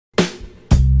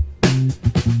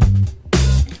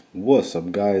What's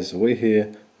up guys, we're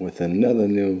here with another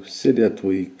new Cydia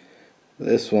tweak.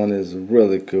 This one is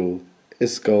really cool.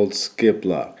 It's called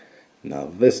SkipLock. Now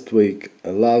this tweak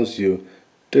allows you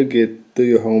to get to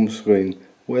your home screen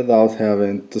without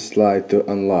having to slide to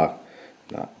unlock.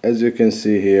 Now as you can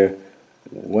see here,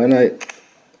 when I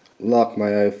lock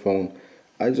my iPhone,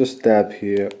 I just tap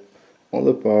here on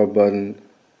the power button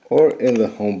or in the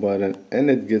home button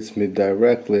and it gets me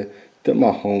directly to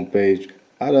my home page.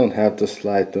 I don't have to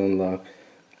slide to unlock.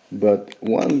 But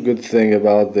one good thing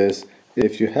about this,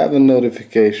 if you have a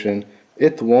notification,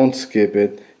 it won't skip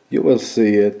it, you will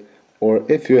see it. Or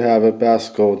if you have a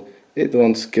passcode, it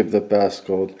won't skip the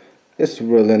passcode. It's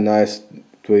really nice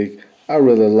tweak. I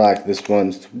really like this one,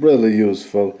 it's really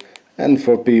useful. And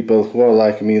for people who are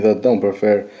like me that don't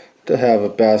prefer to have a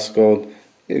passcode,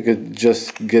 you could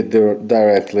just get there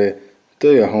directly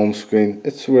to your home screen.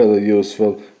 It's really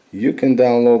useful. You can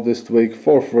download this tweak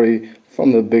for free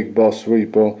from the Big Boss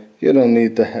repo. You don't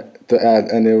need to add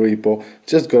any repo.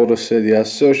 Just go to Cydia,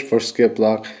 search for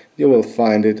SkipLock, you will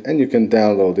find it and you can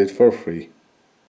download it for free.